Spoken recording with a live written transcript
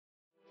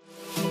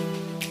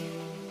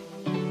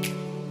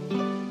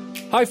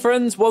Hi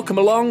friends, welcome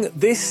along.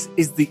 This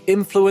is the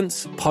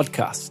Influence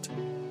Podcast.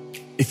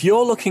 If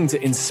you're looking to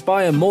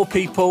inspire more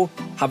people,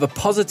 have a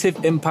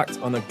positive impact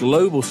on a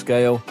global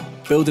scale,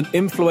 build an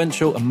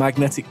influential and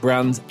magnetic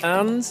brand,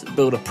 and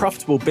build a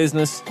profitable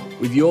business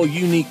with your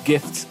unique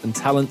gifts and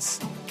talents,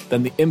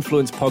 then the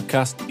Influence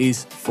Podcast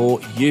is for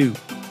you.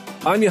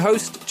 I'm your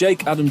host,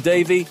 Jake Adam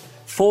Davey,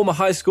 former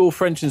high school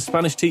French and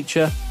Spanish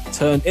teacher,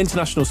 turned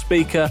international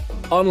speaker,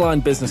 online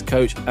business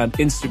coach, and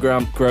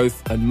Instagram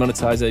growth and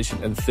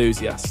monetization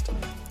enthusiast.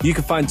 You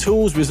can find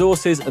tools,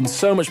 resources, and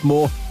so much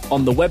more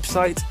on the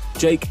website,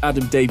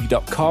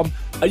 jakeadamdavey.com.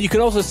 And you can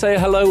also say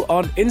hello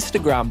on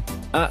Instagram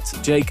at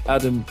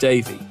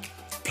jakeadamdavey.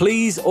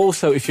 Please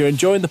also, if you're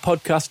enjoying the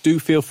podcast, do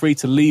feel free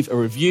to leave a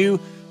review.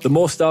 The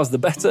more stars, the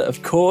better,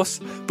 of course.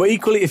 But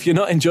equally, if you're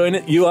not enjoying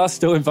it, you are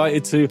still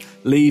invited to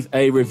leave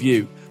a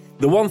review.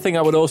 The one thing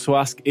I would also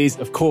ask is,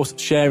 of course,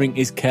 sharing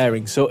is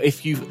caring. So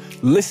if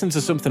you've listened to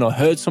something or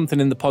heard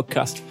something in the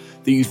podcast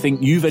that you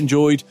think you've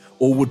enjoyed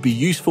or would be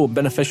useful and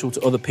beneficial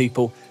to other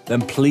people,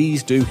 then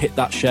please do hit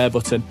that share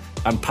button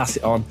and pass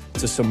it on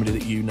to somebody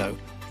that you know.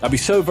 I'd be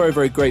so very,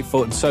 very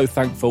grateful and so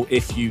thankful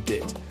if you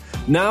did.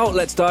 Now,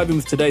 let's dive in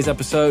with today's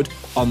episode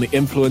on the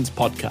Influence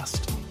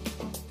Podcast.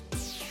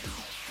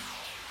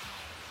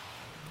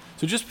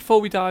 So just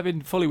before we dive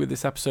in fully with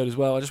this episode as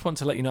well, I just want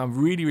to let you know I'm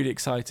really, really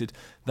excited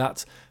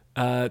that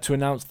to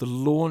announce the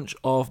launch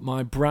of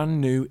my brand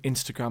new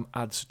Instagram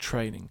ads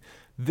training.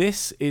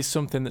 This is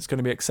something that's going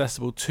to be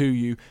accessible to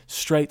you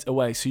straight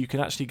away, so you can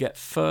actually get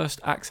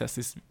first access.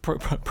 This is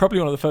probably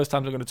one of the first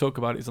times I'm going to talk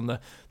about it is on the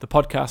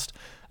podcast,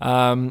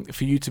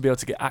 for you to be able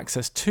to get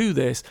access to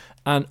this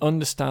and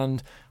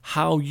understand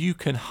how you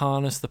can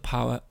harness the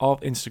power of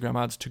Instagram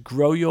ads to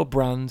grow your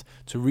brand,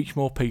 to reach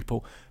more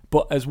people,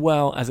 but as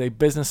well as a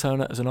business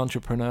owner, as an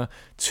entrepreneur,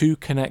 to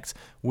connect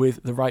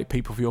with the right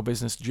people for your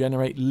business,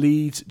 generate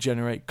leads,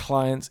 generate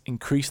clients,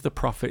 increase the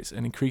profits,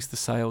 and increase the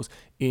sales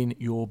in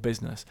your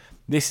business.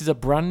 This is a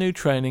brand new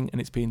training and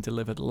it's being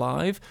delivered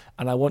live,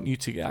 and I want you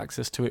to get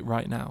access to it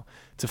right now.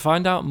 To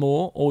find out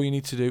more, all you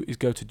need to do is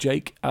go to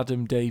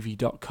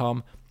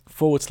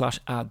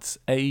jakeadamdavey.com/ads,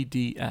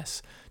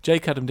 ADS,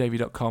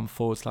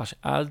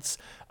 jakeadamdavey.com/ads,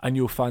 and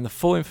you'll find the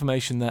full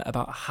information there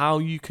about how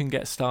you can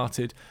get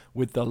started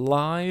with the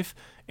live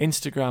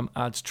Instagram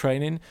ads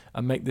training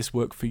and make this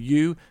work for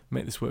you,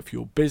 make this work for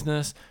your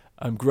business,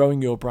 and growing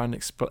your brand,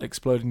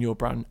 exploding your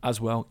brand as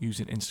well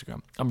using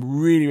Instagram. I'm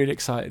really, really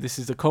excited. This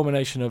is the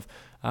culmination of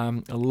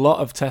a lot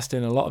of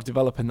testing, a lot of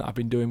developing that I've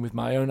been doing with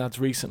my own ads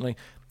recently,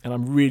 and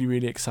I'm really,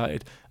 really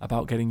excited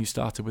about getting you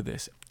started with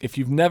this. If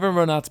you've never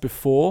run ads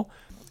before,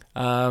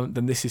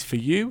 then this is for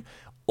you.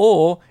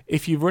 Or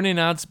if you're running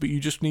ads but you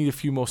just need a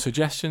few more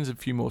suggestions, a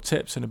few more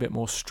tips and a bit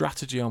more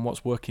strategy on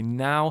what's working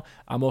now,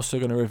 I'm also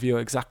going to review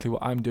exactly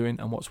what I'm doing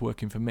and what's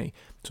working for me.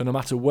 So no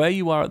matter where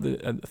you are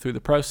through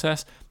the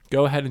process,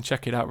 go ahead and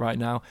check it out right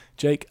now,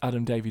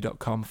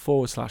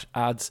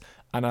 jakeadamdavey.com/ads,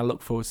 and I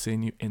look forward to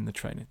seeing you in the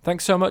training.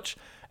 Thanks so much.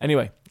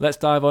 Anyway, let's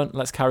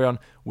carry on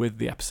with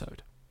the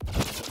episode.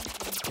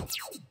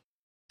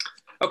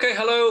 Okay,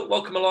 hello,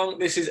 welcome along.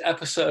 This is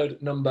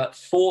episode number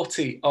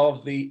 40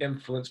 of the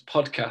Influence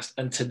Podcast.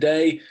 And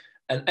today,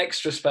 an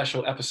extra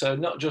special episode,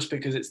 not just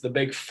because it's the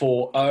big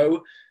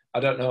 4-0.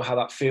 I don't know how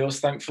that feels,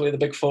 thankfully, the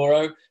big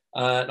 4-0.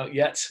 Not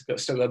yet,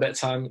 still got a bit of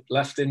time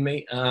left in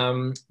me.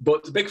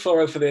 But the big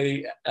 4-0 for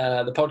the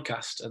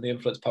podcast and the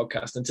Influence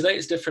Podcast. And today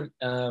it's different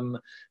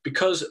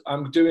because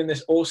I'm doing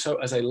this also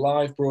as a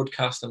live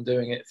broadcast. I'm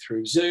doing it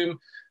through Zoom.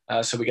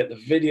 So we get the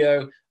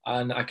video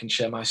and I can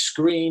share my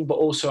screen, but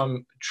also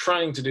I'm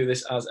trying to do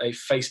this as a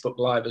Facebook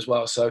Live as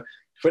well. So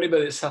for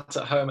anybody that's sat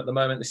at home at the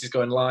moment, this is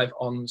going live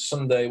on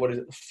Sunday,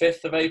 the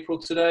 5th of April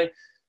today.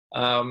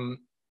 So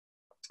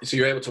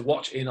you're able to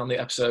watch in on the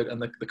episode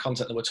and the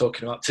content that we're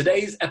talking about.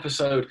 Today's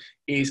episode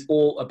is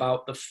all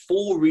about the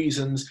 4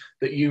 reasons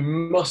that you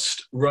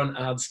must run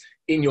ads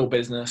in your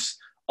business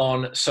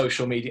on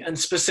social media, and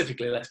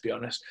specifically, let's be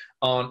honest,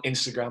 on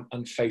Instagram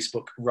and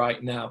Facebook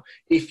right now.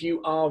 If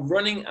you are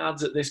running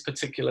ads at this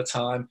particular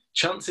time,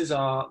 chances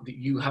are that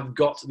you have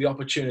got the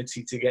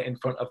opportunity to get in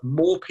front of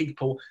more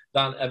people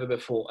than ever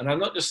before. And I'm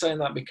not just saying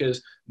that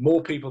because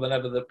more people than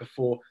ever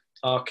before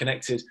are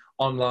connected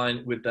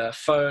online with their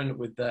phone,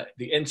 with the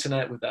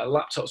internet, with their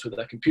laptops, with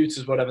their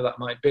computers, whatever that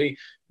might be,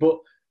 but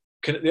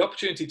the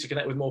opportunity to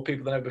connect with more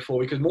people than ever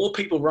before, because more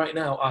people right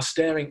now are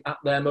staring at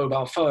their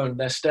mobile phone,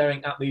 they're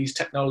staring at these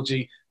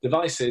technology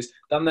devices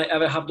than they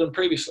ever have done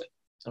previously.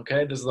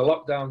 Okay, there's the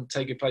lockdown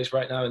taking place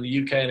right now in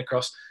the UK and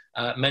across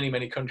many,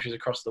 many countries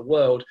across the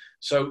world.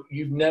 So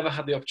you've never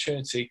had the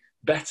opportunity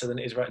better than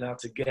it is right now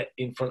to get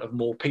in front of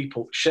more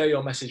people, share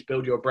your message,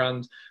 build your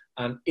brand,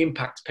 and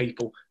impact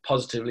people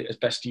positively as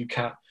best you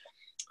can.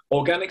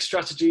 Organic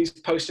strategies,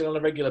 posting on a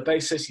regular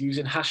basis,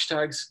 using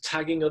hashtags,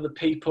 tagging other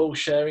people,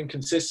 sharing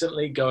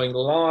consistently, going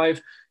live,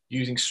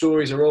 using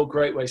stories are all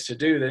great ways to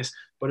do this.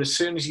 But as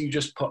soon as you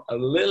just put a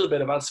little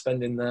bit of ad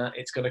spend in there,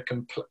 it's going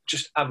to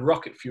just add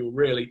rocket fuel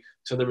really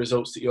to the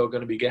results that you're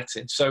going to be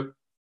getting. So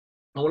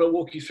I want to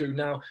walk you through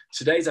now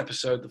today's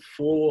episode, the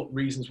 4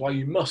 reasons why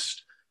you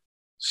must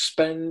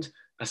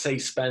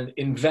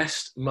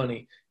invest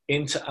money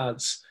into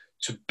ads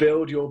to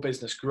build your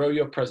business, grow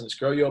your presence,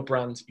 grow your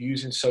brand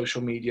using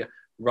social media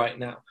right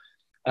now.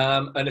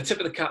 And a tip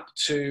of the cap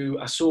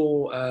I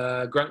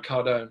saw Grant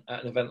Cardone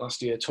at an event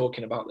last year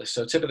talking about this.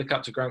 So tip of the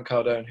cap to Grant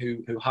Cardone,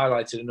 who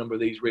highlighted a number of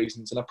these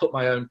reasons. And I put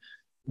my own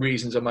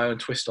reasons and my own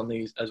twist on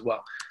these as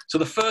well. So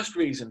the first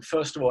reason,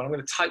 first of all, I'm going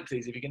to type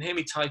these. If you can hear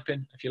me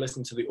typing, if you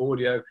listen to the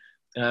audio,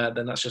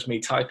 then that's just me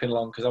typing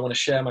along because I want to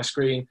share my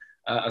screen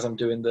as I'm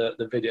doing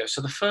the video.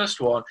 So the first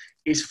one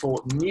is for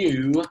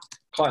new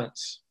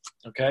clients.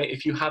 Okay,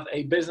 if you have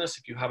a business,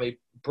 if you have a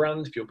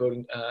brand, if you're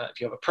building,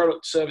 if you have a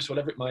product, service,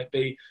 whatever it might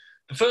be,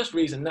 the first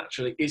reason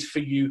naturally is for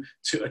you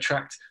to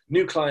attract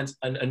new clients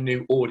and a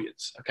new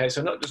audience. Okay,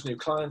 so not just new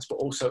clients, but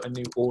also a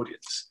new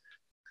audience.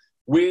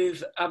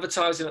 With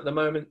advertising at the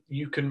moment,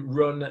 you can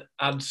run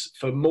ads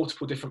for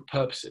multiple different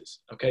purposes.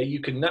 Okay,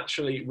 you can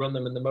naturally run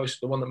them, and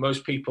the one that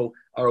most people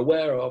are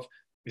aware of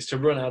is to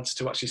run ads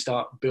to actually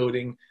start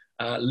building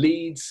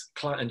leads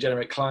and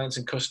generate clients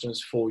and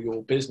customers for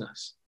your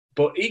business.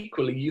 But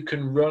equally, you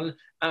can run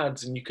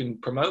ads and you can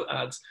promote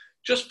ads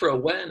just for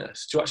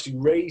awareness, to actually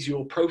raise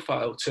your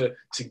profile, to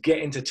get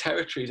into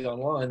territories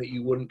online that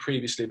you wouldn't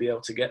previously be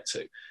able to get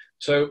to.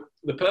 So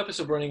the purpose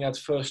of running ads,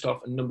 first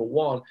off, and number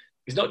one,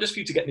 is not just for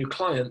you to get new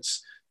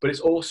clients, but it's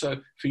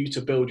also for you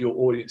to build your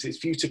audience. It's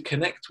for you to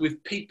connect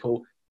with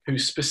people who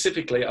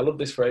specifically, I love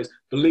this phrase,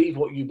 believe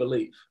what you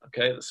believe.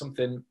 Okay, that's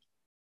something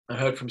I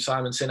heard from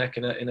Simon Sinek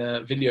in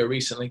a video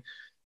recently.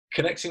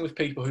 Connecting with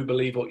people who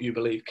believe what you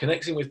believe,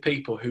 connecting with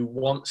people who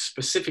want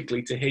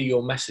specifically to hear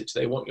your message.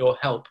 They want your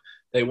help.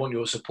 They want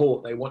your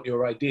support. They want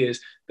your ideas.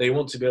 They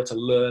want to be able to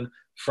learn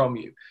from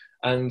you.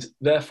 And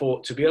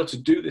therefore, to be able to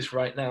do this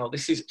right now,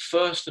 this is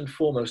first and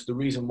foremost the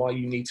reason why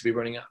you need to be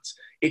running ads.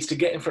 It's to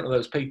get in front of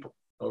those people,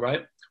 all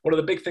right? One of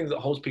the big things that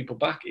holds people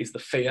back is the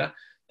fear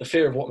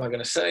of what am I going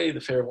to say, the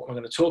fear of what I'm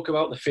going to talk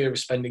about, the fear of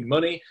spending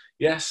money.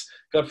 Yes,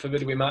 God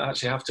forbid we might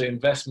actually have to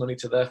invest money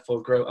to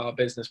therefore grow our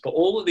business. But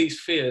all of these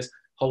fears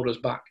hold us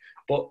back.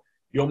 But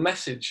your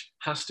message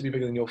has to be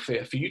bigger than your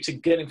fear. For you to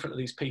get in front of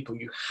these people,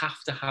 you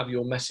have to have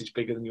your message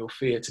bigger than your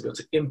fear to be able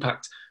to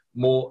impact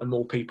more and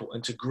more people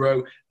and to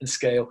grow and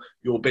scale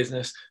your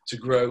business, to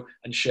grow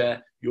and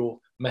share your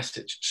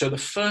message. So the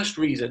first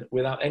reason,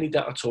 without any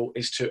doubt at all,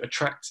 is to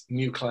attract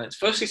new clients.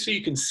 Firstly, so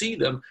you can see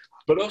them,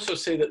 but also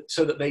so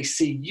that they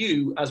see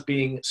you as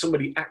being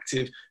somebody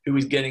active who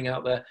is getting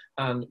out there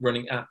and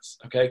running ads,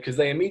 okay? Because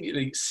they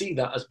immediately see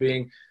that as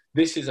being,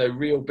 this is a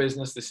real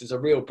business, this is a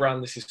real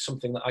brand, this is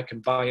something that I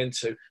can buy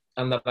into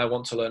and that I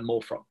want to learn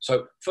more from.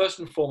 So first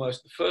and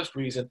foremost, the first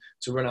reason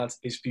to run ads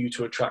is for you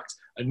to attract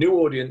a new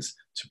audience,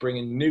 to bring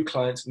in new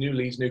clients, new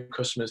leads, new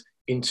customers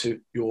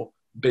into your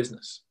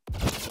business.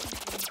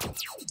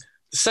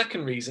 The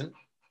second reason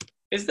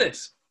is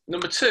this.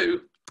 Number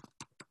two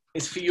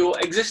is for your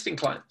existing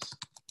clients,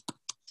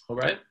 all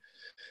right?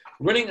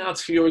 Running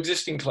ads for your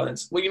existing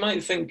clients. Well, you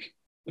might think,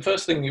 the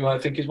first thing you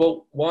might think is,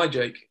 well, why,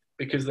 Jake?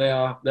 Because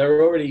they're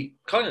already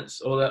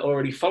clients, or they're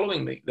already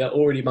following me. They're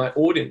already my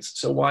audience.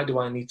 So why do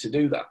I need to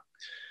do that?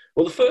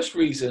 Well, the first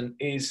reason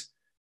is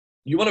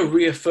you want to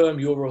reaffirm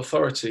your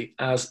authority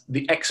as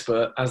the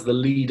expert, as the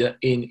leader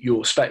in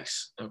your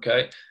space,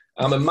 okay?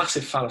 I'm a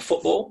massive fan of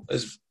football,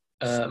 as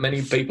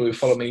many people who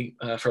follow me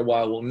for a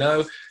while will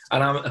know,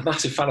 and I'm a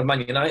massive fan of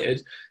Man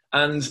United.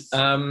 And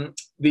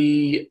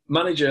the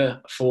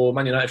manager for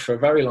Man United for a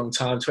very long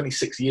time,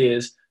 26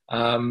 years,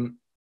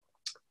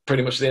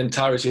 pretty much the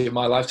entirety of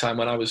my lifetime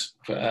when I was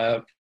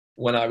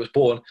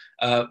born,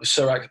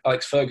 Sir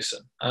Alex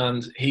Ferguson,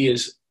 and he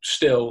is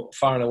still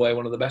far and away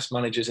one of the best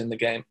managers in the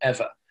game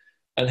ever.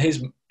 And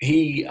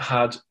he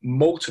had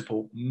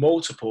multiple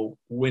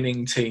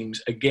winning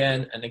teams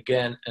again and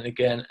again and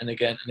again and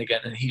again and again,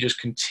 and he just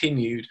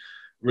continued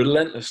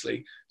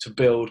relentlessly to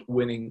build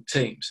winning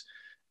teams.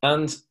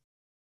 And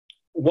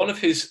one of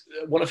his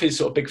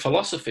sort of big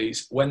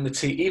philosophies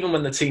even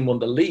when the team won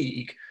the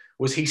league,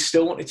 was he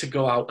still wanted to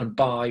go out and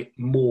buy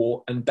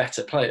more and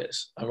better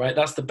players. All right,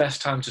 that's the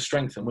best time to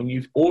strengthen. When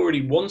you've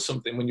already won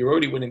something, when you're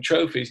already winning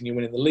trophies and you're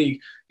winning the league,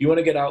 you want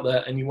to get out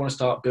there and you want to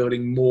start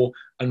building more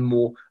and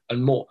more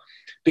and more,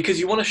 because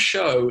you want to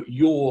show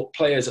your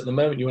players at the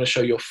moment, you want to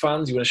show your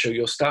fans, you want to show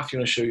your staff, you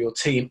want to show your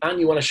team, and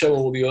you want to show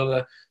all the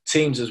other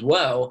teams as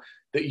well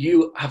that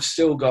you have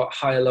still got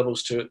higher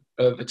levels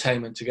of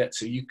attainment to get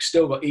to. You've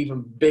still got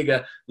even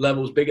bigger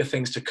levels, bigger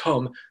things to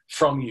come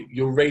from you.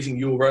 You're raising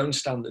your own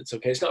standards,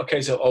 okay? It's not a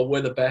case of, oh,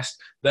 we're the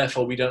best,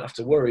 therefore we don't have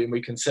to worry and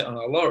we can sit on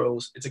our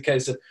laurels. It's a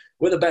case of,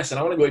 we're the best and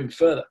I want to go even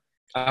further.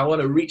 I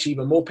want to reach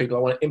even more people. I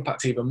want to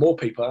impact even more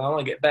people. And I want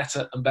to get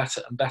better and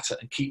better and better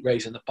and keep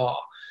raising the bar.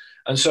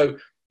 And so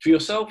for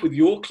yourself, with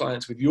your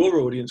clients, with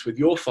your audience, with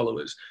your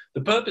followers,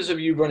 the purpose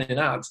of you running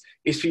ads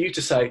is for you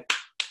to say,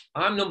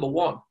 I'm number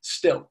one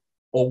still,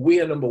 or we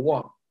are number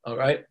one, all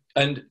right?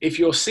 And if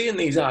you're seeing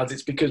these ads,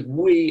 it's because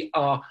we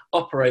are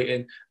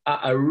operating at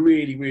a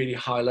really, really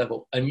high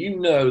level. And you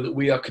know that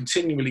we are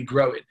continually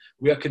growing.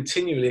 We are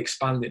continually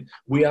expanding.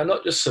 We are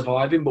not just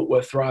surviving, but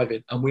we're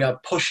thriving. And we are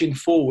pushing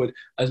forward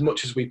as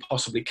much as we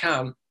possibly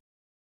can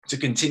to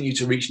continue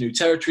to reach new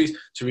territories,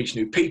 to reach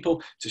new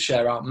people, to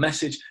share our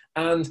message,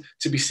 and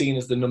to be seen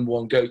as the number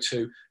one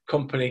go-to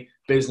company,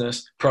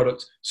 business,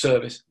 product,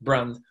 service,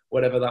 brand,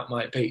 whatever that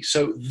might be.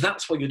 So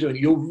that's what you're doing.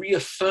 You're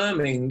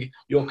reaffirming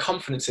your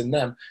confidence in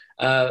them,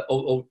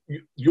 or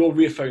you're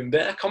reaffirming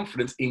their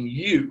confidence in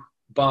you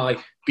by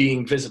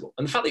being visible.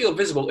 And the fact that you're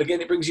visible,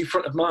 again, it brings you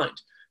front of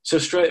mind. So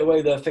straight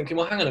away they're thinking,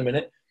 well, hang on a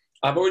minute.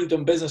 I've already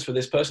done business with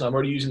this person. I'm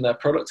already using their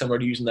product. I'm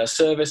already using their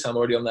service. I'm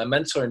already on their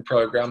mentoring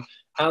program.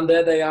 And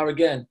there they are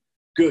again.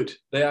 Good.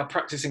 They are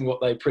practicing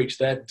what they preach.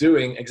 They're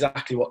doing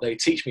exactly what they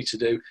teach me to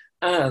do.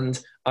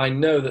 And I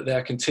know that they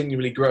are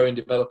continually growing,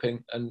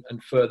 developing, and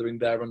furthering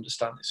their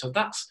understanding. So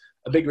that's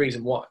a big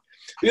reason why.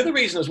 The other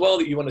reason as well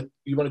that you want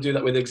to do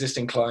that with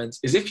existing clients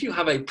is if you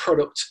have a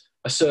product,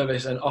 a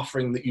service, an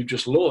offering that you've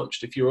just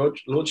launched, if you're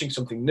launching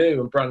something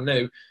new and brand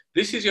new,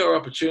 this is your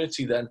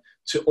opportunity then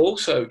to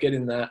also get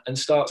in there and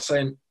start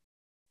saying,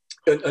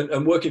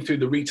 and working through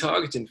the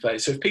retargeting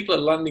phase. So if people are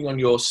landing on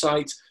your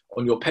site,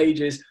 on your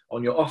pages,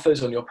 on your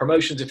offers, on your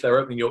promotions, if they're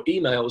opening your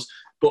emails,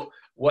 but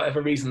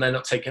whatever reason they're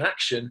not taking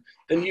action,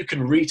 then you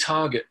can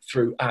retarget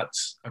through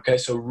ads. Okay,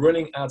 so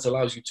running ads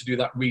allows you to do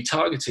that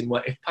retargeting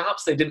where if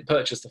perhaps they didn't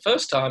purchase the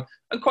first time,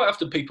 and quite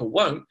often people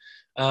won't,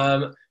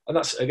 and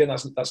that's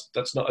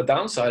not a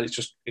downside.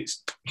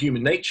 It's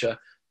human nature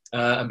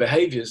and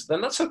behaviors.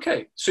 Then that's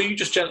okay. So you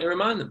just gently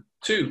remind them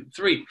 2,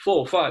 3,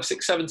 4, 5,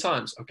 6, 7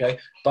 times. Okay,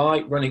 by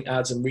running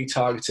ads and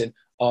retargeting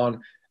on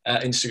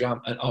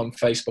Instagram and on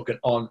Facebook and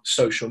on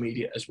social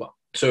media as well.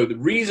 So the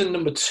reason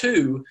number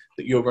 2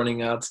 that you're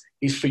running ads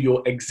is for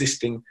your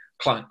existing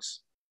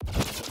clients.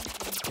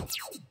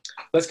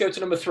 Let's go to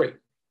number 3.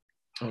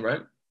 All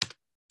right.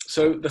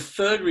 So the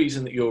third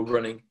reason that you're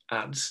running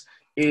ads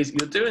is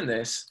you're doing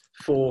this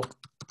for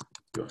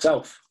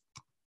yourself.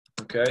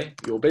 Okay.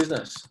 Your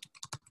business,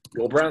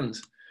 your brand.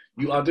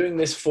 You are doing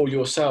this for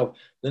yourself.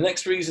 The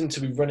next reason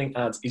to be running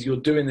ads is you're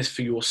doing this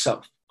for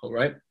yourself. All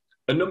right.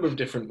 A number of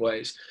different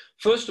ways.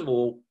 First of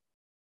all,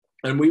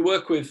 and we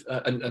work with,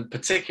 and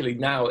particularly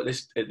now at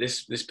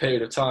this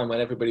period of time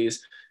when everybody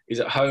is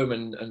at home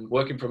and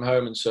working from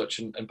home and such,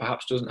 and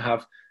perhaps doesn't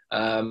have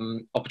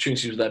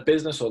opportunities with their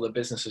business or their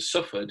business has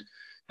suffered,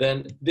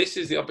 then this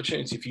is the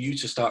opportunity for you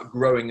to start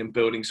growing and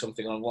building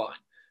something online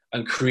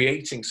and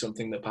creating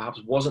something that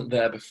perhaps wasn't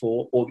there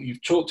before or that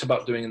you've talked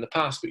about doing in the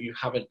past, but you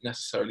haven't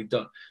necessarily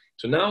done.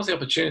 So now's the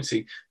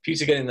opportunity for you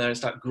to get in there and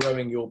start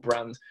growing your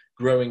brand,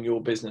 growing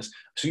your business.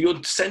 So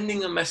you're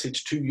sending a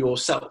message to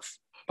yourself.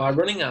 By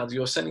running ads,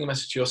 you're sending a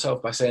message to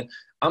yourself by saying,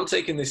 I'm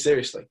taking this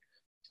seriously.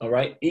 All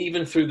right.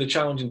 Even through the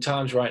challenging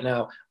times right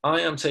now,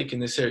 I am taking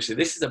this seriously.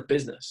 This is a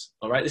business.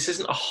 All right. This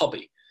isn't a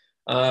hobby.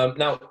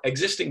 Now,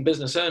 existing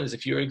business owners,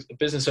 if you're a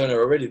business owner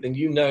already, then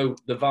you know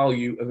the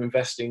value of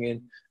investing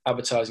in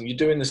advertising. You're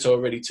doing this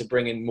already to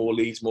bring in more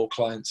leads, more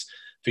clients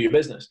for your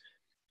business.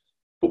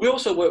 But we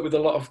also work with a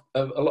lot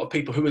of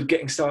people who are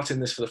getting started in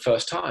this for the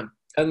first time.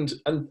 And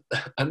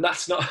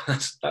that's not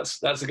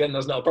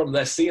a problem.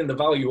 They're seeing the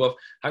value of,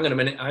 hang on a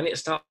minute, I need to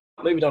start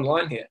moving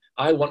online here.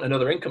 I want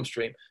another income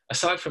stream.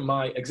 Aside from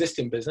my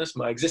existing business,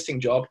 my existing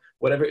job,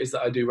 whatever it is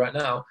that I do right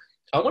now,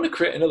 I want to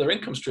create another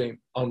income stream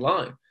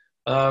online.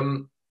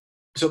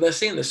 So they're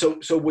seeing this.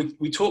 So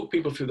we talk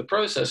people through the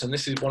process, and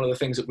this is one of the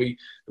things that we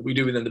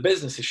do within the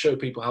business is show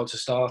people how to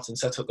start and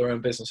set up their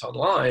own business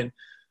online.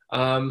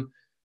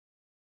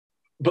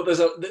 But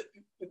there's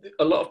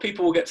a lot of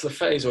people will get to the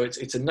phase, or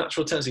it's a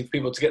natural tendency for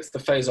people to get to the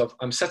phase of,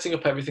 I'm setting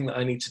up everything that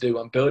I need to do.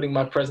 I'm building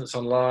my presence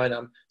online.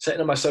 I'm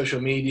setting up my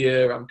social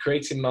media. I'm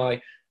creating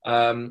my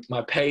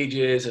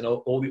pages and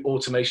all the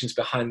automations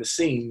behind the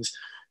scenes.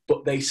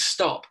 But they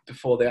stop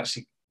before they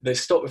actually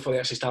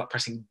start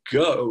pressing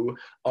go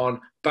on,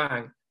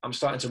 bang, I'm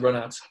starting to run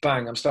ads,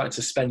 bang, I'm starting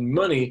to spend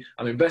money,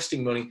 I'm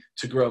investing money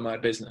to grow my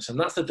business. And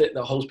that's the bit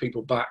that holds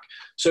people back.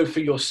 So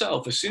for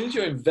yourself, as soon as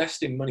you're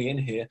investing money in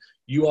here,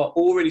 you are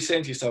already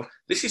saying to yourself,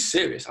 this is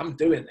serious, I'm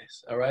doing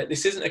this, all right?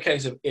 This isn't a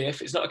case of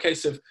if, it's not a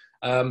case of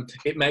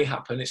it may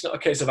happen, it's not a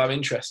case of I'm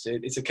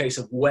interested, it's a case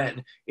of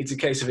when, it's a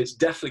case of it's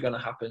definitely going to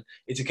happen,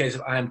 it's a case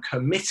of I am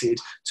committed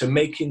to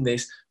making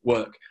this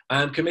work,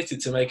 I am committed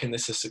to making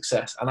this a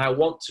success, and I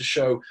want to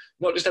show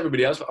not just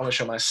everybody else, but I want to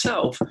show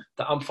myself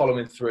that I'm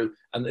following through,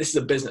 and this is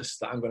a business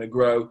that I'm going to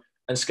grow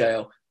and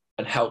scale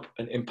and help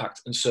and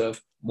impact and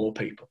serve more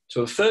people.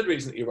 So the third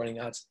reason that you're running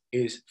ads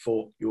is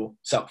for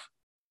yourself.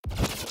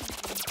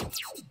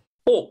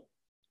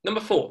 Number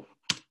 4,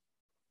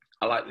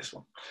 I like this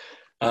one.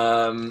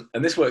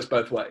 And this works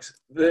both ways.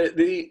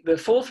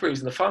 The fourth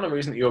reason, the final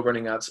reason that you're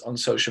running ads on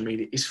social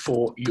media is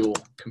for your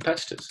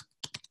competitors.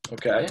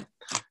 Okay.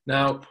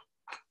 Now,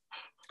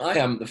 I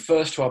am the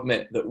first to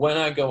admit that when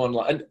I go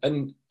online,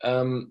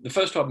 the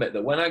first to admit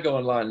that when I go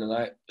online and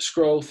I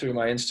scroll through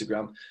my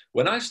Instagram,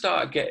 when I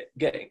start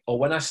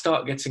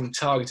getting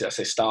targeted, I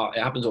say start,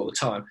 it happens all the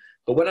time,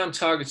 but when I'm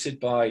targeted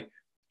by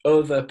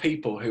other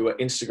people who are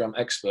Instagram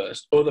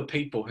experts, other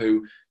people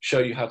who show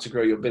you how to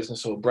grow your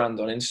business or brand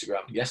on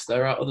Instagram. Yes,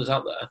 there are others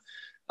out there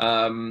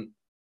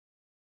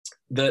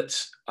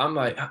that I'm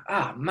like,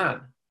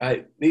 man,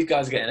 right, these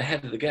guys are getting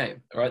ahead of the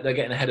game, all right? They're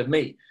getting ahead of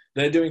me.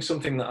 They're doing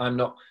something that I'm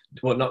not,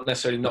 well, not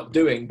necessarily not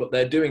doing, but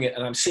they're doing it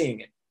and I'm seeing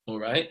it, all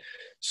right?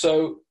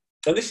 So,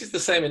 and this is the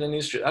same in an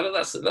industry. I know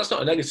that's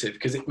not a negative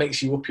because it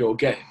makes you up your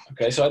game,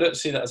 okay? So I don't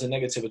see that as a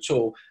negative at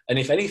all. And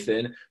if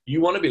anything,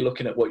 you want to be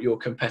looking at what your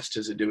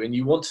competitors are doing.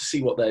 You want to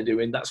see what they're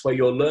doing. That's where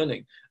you're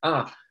learning.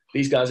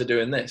 These guys are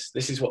doing this.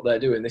 This is what they're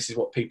doing. This is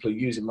what people are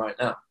using right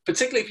now,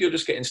 particularly if you're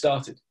just getting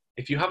started.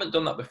 If you haven't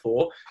done that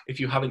before, if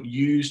you haven't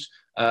used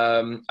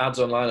ads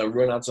online or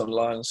run ads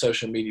online on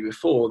social media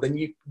before, then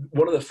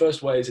one of the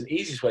first ways and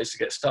easiest ways to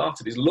get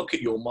started is look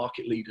at your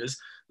market leaders,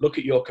 look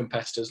at your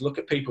competitors, look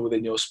at people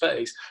within your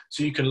space,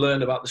 so you can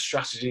learn about the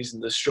strategies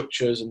and the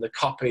structures and the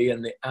copy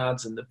and the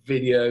ads and the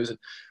videos and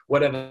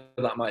whatever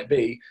that might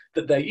be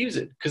that they're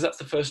using, because that's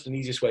the first and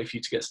easiest way for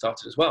you to get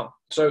started as well.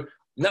 So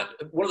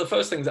one of the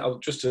first things that I'll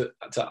just to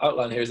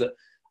outline here is that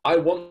I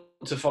want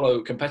to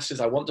follow competitors.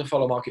 I want to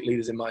follow market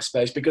leaders in my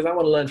space because I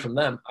want to learn from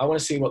them. I want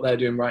to see what they're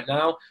doing right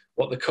now,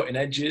 what the cutting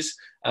edge is,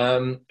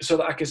 so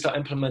that I can start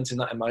implementing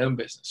that in my own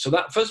business. So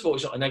that, first of all,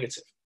 is not a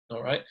negative,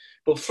 all right?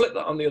 But flip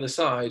that on the other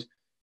side.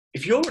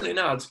 If you're running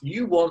ads,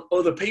 you want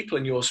other people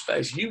in your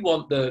space. You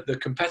want the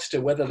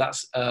competitor, whether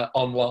that's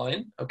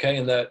online, okay,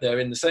 and they're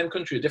in the same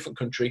country, a different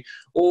country,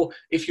 or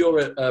if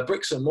you're a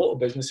bricks and mortar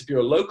business, if you're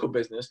a local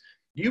business,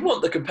 you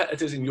want the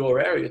competitors in your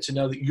area to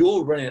know that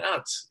you're running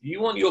ads. You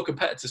want your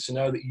competitors to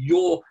know that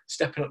you're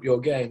stepping up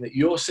your game, that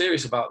you're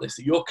serious about this,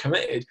 that you're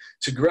committed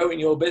to growing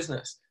your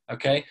business,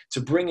 okay,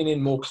 to bringing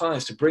in more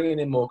clients, to bringing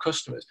in more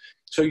customers.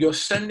 So you're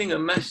sending a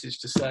message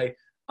to say,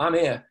 I'm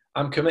here,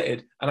 I'm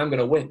committed, and I'm going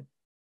to win.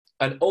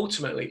 And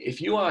ultimately, if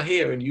you are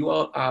here and you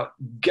are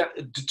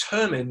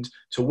determined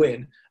to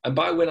win, and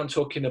by win, I'm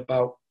talking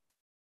about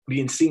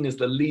being seen as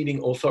the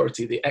leading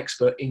authority, the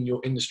expert in your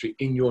industry,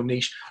 in your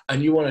niche,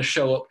 and you want to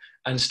show up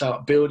and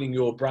start building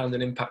your brand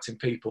and impacting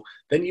people,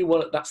 then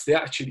that's the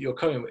attitude that you're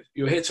coming with.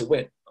 You're here to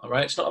win, all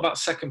right? It's not about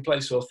second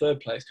place or third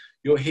place.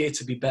 You're here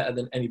to be better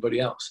than anybody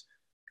else.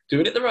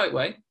 Doing it the right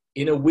way,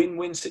 in a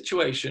win-win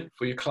situation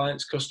for your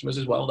clients, customers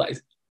as well. That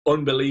is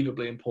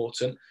unbelievably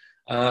important.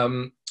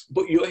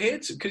 But you're here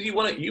because you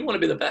want to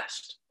be the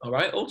best, all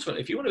right?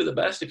 Ultimately, if you want to be the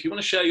best, if you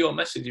want to share your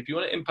message, if you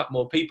want to impact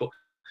more people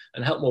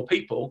and help more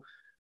people,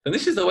 then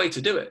this is the way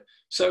to do it.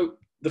 So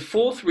the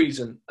fourth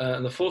reason,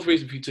 and the fourth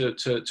reason for you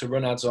to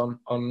run ads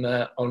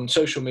on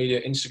social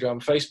media,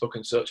 Instagram, Facebook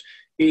and such,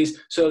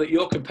 is so that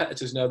your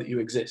competitors know that you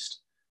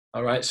exist.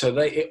 All right, so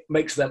it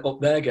makes them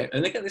up their game.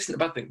 And again, this isn't a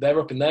bad thing.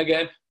 They're up in their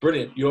game,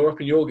 brilliant. You're up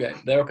in your game.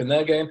 They're up in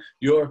their game,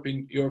 you're up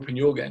in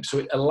your game. So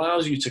it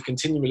allows you to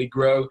continually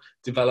grow,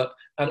 develop,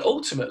 and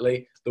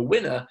ultimately the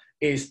winner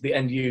is the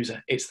end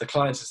user. It's the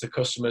clients, it's the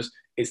customers,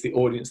 it's the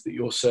audience that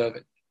you're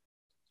serving.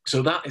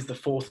 So that is the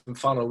fourth and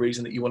final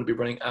reason that you want to be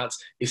running ads,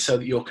 is so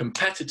that your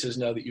competitors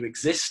know that you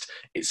exist.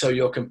 It's so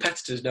your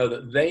competitors know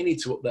that they need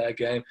to up their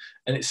game.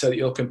 And it's so that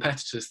your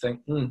competitors think,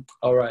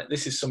 all right,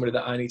 this is somebody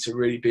that I need to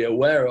really be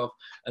aware of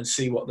and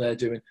see what they're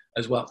doing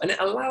as well. And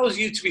it allows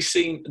you to be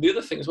seen, the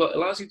other thing as well, it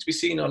allows you to be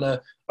seen on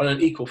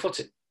an equal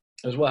footing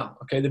as well.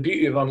 Okay, the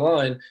beauty of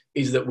online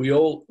is that we're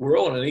all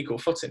on an equal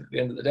footing at the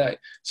end of the day.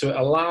 So it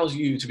allows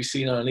you to be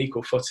seen on an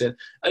equal footing,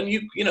 and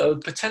you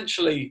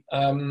potentially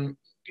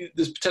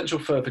there's potential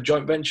for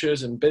joint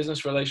ventures and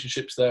business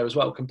relationships there as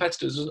well.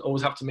 Competitors doesn't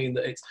always have to mean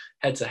that it's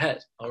head to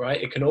head, all right?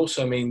 It can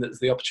also mean that there's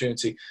the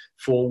opportunity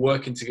for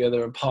working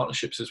together and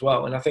partnerships as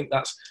well. And I think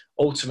that's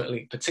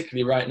ultimately,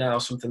 particularly right now,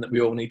 something that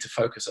we all need to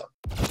focus on.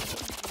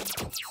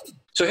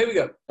 So here we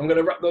go. I'm going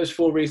to wrap those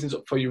four reasons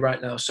up for you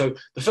right now. So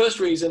the first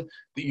reason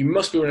that you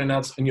must be running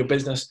ads in your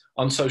business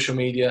on social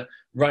media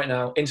right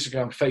now,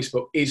 Instagram,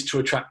 Facebook, is to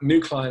attract new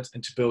clients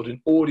and to build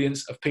an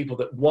audience of people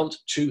that want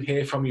to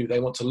hear from you. They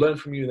want to learn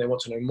from you. They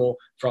want to know more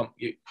from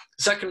you.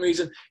 The second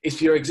reason is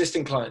for your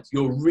existing clients.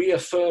 You're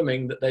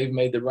reaffirming that they've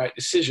made the right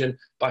decision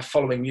by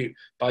following you,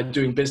 by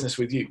doing business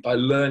with you, by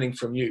learning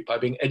from you, by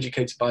being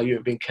educated by you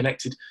and being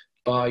connected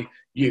by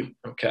you,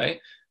 okay?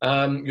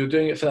 You're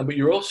doing it for them, but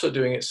you're also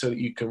doing it so that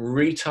you can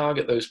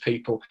retarget those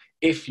people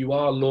if you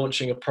are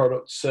launching a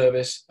product,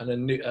 service,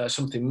 and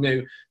something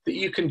new, that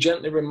you can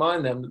gently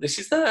remind them that this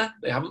is there.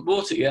 They haven't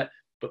bought it yet,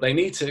 but they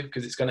need to,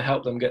 because it's going to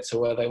help them get to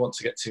where they want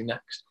to get to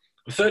next.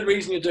 The third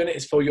reason you're doing it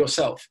is for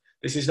yourself.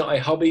 This is not a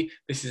hobby.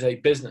 This is a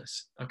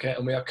business, okay?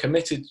 And we are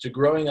committed to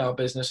growing our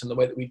business, and the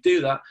way that we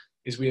do that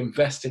is we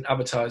invest in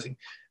advertising.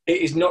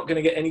 It is not going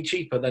to get any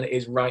cheaper than it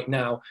is right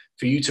now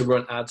for you to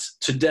run ads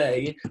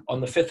today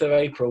on the 5th of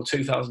April,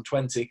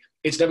 2020.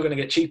 It's never going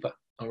to get cheaper,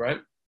 all right?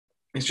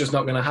 It's just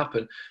not going to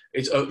happen.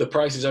 The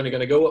price is only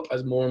going to go up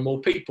as more and more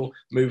people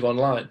move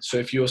online. So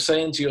if you're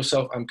saying to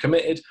yourself, I'm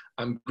committed,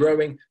 I'm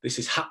growing, this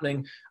is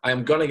happening, I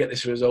am going to get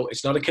this result,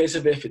 it's not a case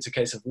of if, it's a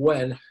case of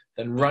when,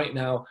 then right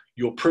now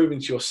you're proving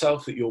to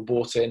yourself that you're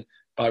bought in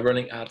by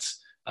running ads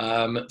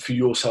for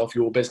yourself,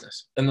 your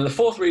business. And then the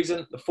fourth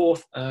reason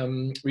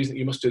that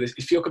you must do this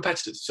is for your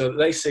competitors, so that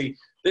they see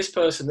this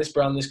person, this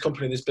brand, this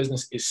company, this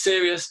business is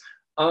serious.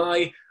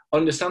 I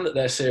understand that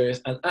they're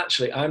serious, and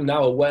actually I'm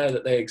now aware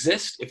that they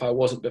exist if I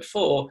wasn't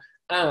before,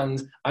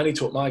 and I need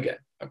to up my game.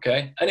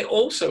 okay? And it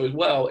also, as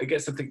well, it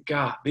gets to think,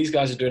 God, these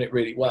guys are doing it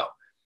really well.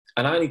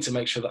 And I need to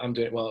make sure that I'm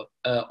doing it well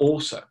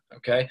also,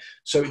 okay?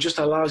 So it just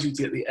allows you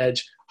to get the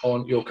edge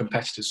on your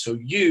competitors. So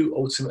you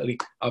ultimately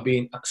are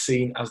being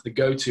seen as the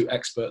go-to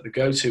expert, the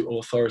go-to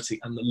authority,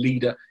 and the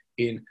leader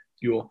in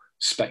your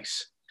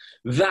space.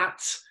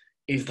 That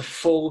is the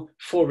full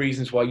 4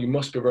 reasons why you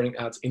must be running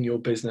ads in your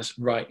business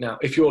right now.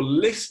 If you're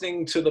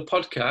listening to the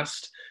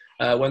podcast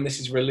when this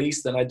is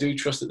released, then I do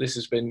trust that this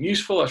has been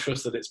useful. I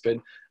trust that it's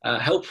been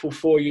helpful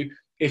for you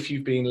if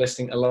you've been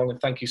listening along, and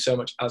thank you so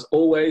much as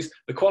always.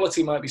 The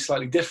quality might be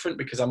slightly different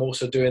because I'm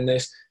also doing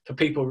this for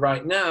people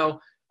right now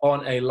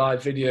on a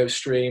live video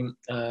stream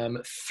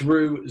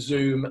through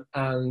Zoom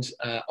and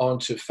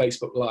onto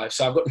Facebook Live.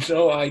 So I've got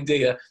no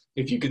idea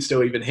if you could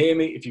still even hear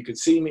me, if you could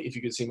see me, if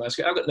you could see my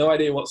screen. I've got no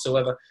idea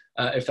whatsoever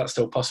if that's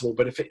still possible.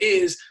 But if it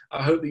is,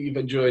 I hope that you've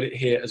enjoyed it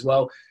here as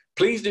well.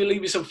 Please do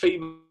leave me some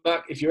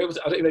feedback. If you're able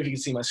to, I don't even know if you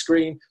can see my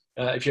screen.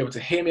 If you're able to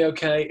hear me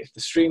okay, if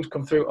the streams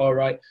come through all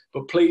right,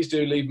 but please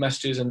do leave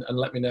messages and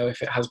let me know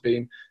if it has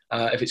been,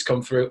 if it's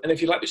come through. And if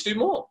you'd like me to do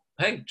more,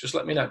 hey, just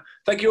let me know.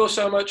 Thank you all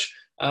so much.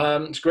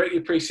 It's greatly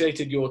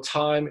appreciated your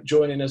time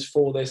joining us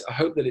for this. I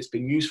hope that it's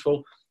been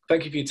useful.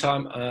 Thank you for your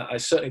time. I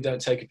certainly don't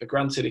take it for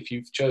granted if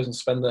you've chosen to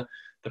spend the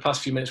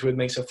past few minutes with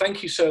me. So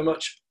thank you so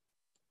much.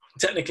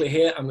 Technically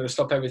here, I'm going to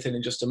stop everything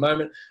in just a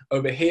moment.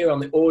 Over here on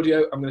the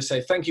audio, I'm going to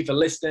say thank you for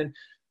listening.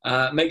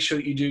 Make sure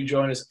that you do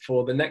join us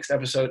for the next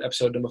episode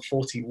number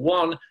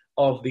 41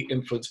 of the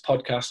Influence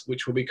Podcast,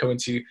 which will be coming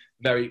to you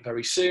very,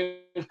 very soon.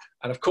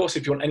 And of course,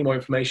 if you want any more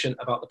information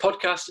about the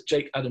podcast,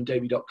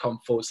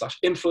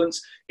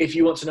 jakeadamdavey.com/influence. If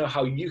you want to know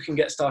how you can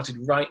get started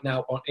right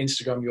now on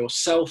Instagram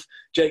yourself,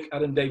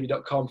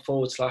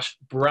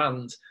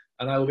 jakeadamdavey.com/brand.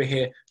 And I will be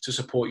here to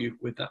support you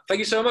with that. Thank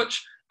you so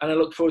much. And I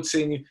look forward to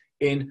seeing you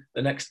in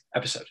the next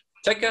episode.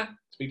 Take care.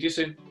 Speak to you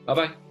soon.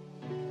 Bye-bye.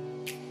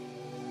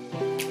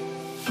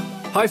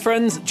 Hi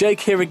friends, Jake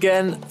here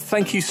again.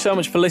 Thank you so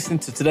much for listening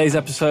to today's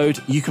episode.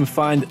 You can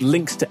find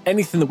links to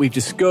anything that we've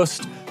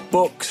discussed,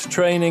 books,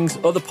 trainings,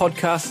 other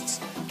podcasts,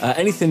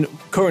 anything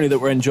currently that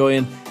we're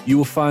enjoying. You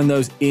will find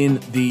those in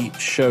the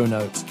show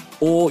notes,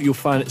 or you'll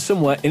find it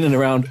somewhere in and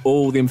around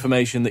all the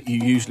information that you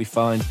usually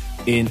find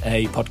in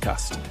a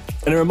podcast.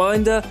 And a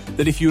reminder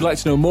that if you'd like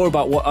to know more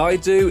about what I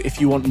do, if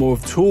you want more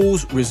of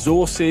tools,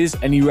 resources,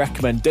 any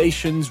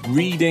recommendations,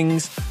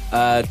 readings,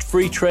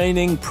 free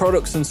training,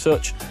 products and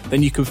such,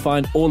 then you can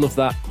find all of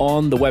that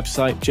on the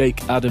website,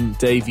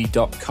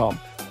 jakeadamdavey.com.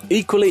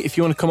 Equally, if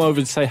you want to come over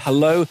and say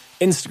hello,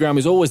 Instagram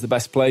is always the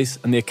best place,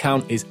 and the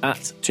account is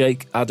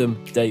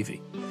 @jakeadamdavey.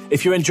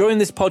 If you're enjoying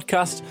this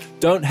podcast,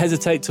 don't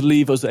hesitate to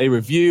leave us a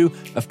review.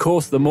 Of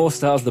course, the more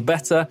stars, the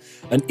better.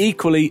 And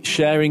equally,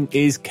 sharing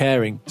is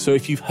caring. So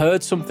if you've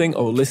heard something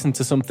or listened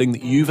to something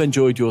that you've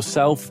enjoyed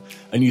yourself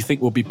and you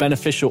think will be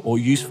beneficial or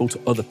useful to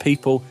other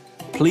people,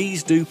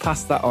 please do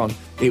pass that on.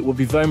 It will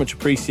be very much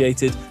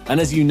appreciated. And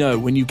as you know,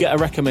 when you get a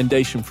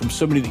recommendation from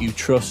somebody that you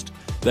trust,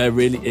 there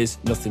really is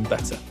nothing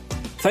better.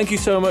 Thank you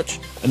so much,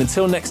 and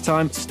until next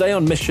time, stay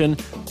on mission,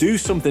 do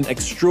something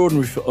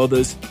extraordinary for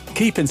others,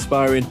 keep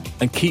inspiring,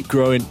 and keep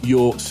growing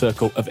your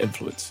circle of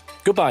influence.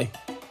 Goodbye.